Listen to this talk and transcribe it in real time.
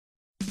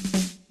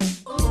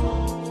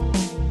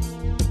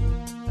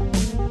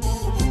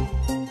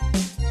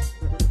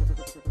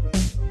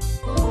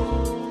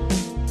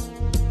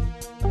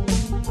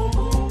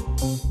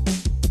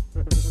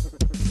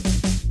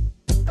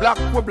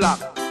Blakk Wi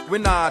Blak, we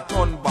not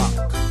turn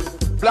back.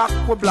 Blakk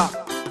Wi Blak,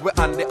 we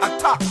on the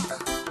attack.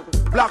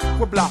 Blakk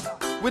Wi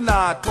Blak, we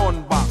not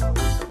turn back.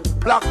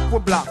 Blakk Wi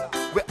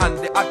Blak, we on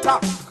the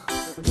attack.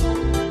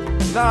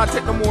 Nah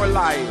take no more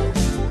lie.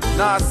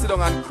 Nah sit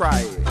down and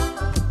cry.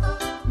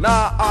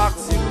 Nah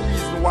ask you the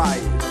reason why.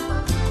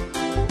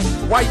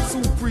 White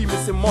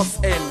supremacy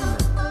must end.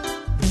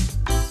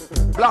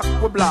 Blakk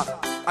Wi Blak,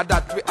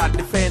 that we a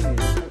defend.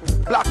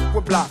 Blakk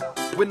Wi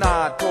Blak, we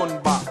not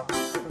turn back.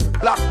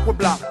 Blakk Wi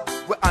Blak,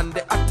 we on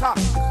the attack.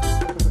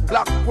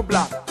 Blakk Wi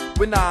Blak,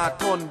 we not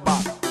turn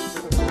back.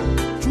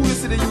 True you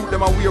see the youth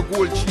them a wear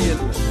gold chain.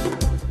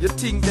 You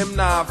think them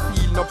nah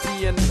feel no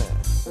pain.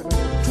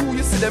 True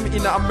you see them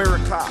in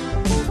America.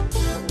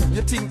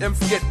 You think them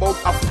forget about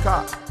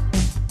Africa.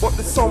 But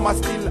the summer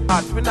still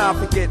hot, we not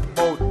forget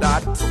about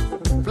that.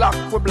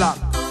 Blakk Wi Blak,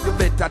 you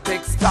better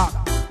take stock.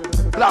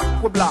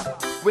 Blakk Wi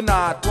Blak, we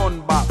not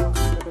turn back.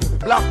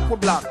 Blakk Wi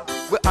Blak,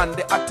 we on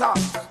the attack.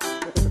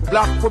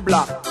 Blakk Wi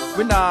Blak,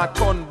 we not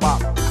turn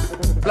back.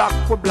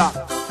 Blakk Wi Blak,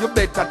 you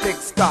better take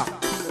stock.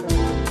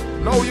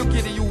 Now you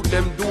give the youth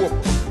them dope.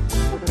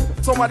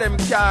 Some of them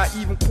can't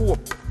even cope.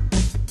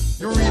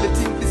 You really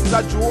think this is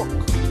a joke?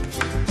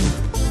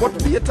 But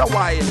wait a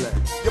while,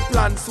 your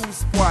plan soon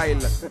spoil.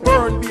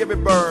 Burn baby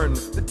burn,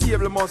 the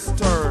table must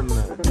turn.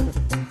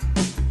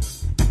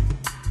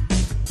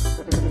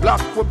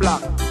 Blakk Wi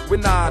Blak, we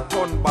not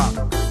turn back.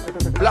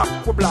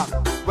 Blakk Wi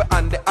Blak, we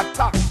on the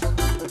attack.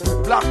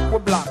 Blakk Wi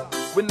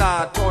Blak, we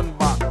not turn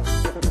back.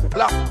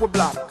 Blakk Wi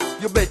Blak,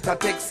 you better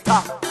take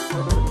stock.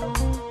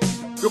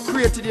 You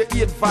created your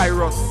hate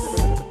virus,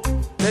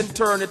 then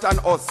turn it on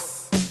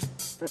us.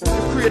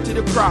 You created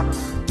the crack,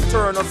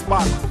 turn us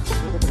back.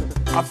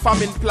 A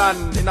famine plan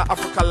in a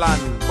Africa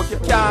land, but you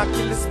can't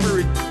kill the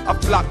spirit of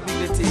black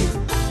dignity.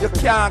 You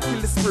can't kill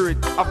the spirit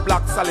of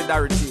black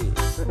solidarity.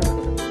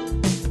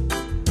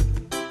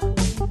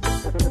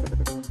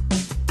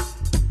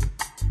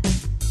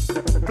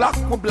 Blakk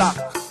Wi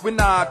Blak, we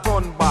not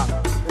turn back.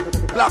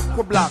 Blakk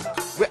Wi Blak,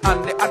 we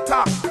on the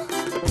attack.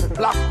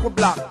 Blakk Wi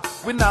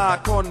Blak, we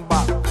not turn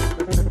back.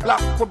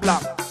 Blakk Wi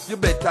Blak, you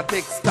better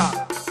take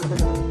stock.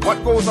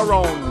 What goes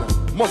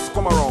around must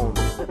come around.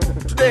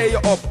 Today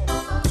you're up,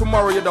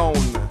 tomorrow you're down.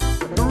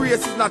 The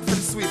race is not for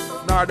the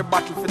swift, nor the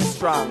battle for the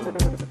strong,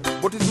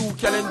 but it's who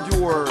can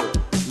endure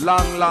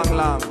long, long,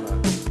 long.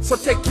 So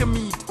take your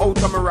meat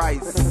out of my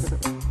rice.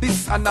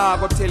 This I now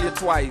go tell you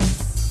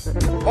twice.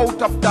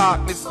 Out of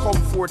darkness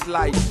come forth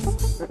light.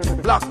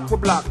 Blakk Wi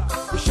Blak,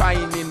 we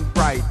shining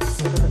bright.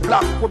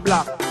 Blakk Wi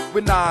Blak,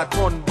 we not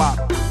turn back.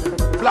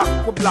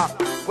 Blakk Wi Blak,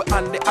 we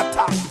on the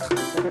attack.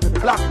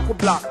 Blakk Wi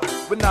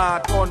Blak, we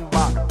not turn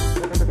back.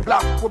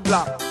 Blakk Wi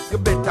Blak, you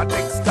better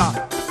take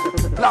stock.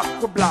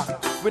 Blakk Wi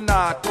Blak, we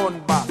not turn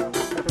back.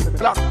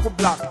 Blakk Wi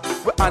Blak,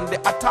 we on the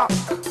attack.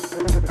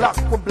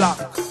 Blakk Wi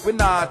Blak, we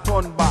not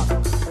turn back.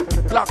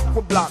 Blakk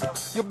Wi Blak,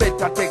 you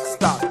better take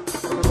stock.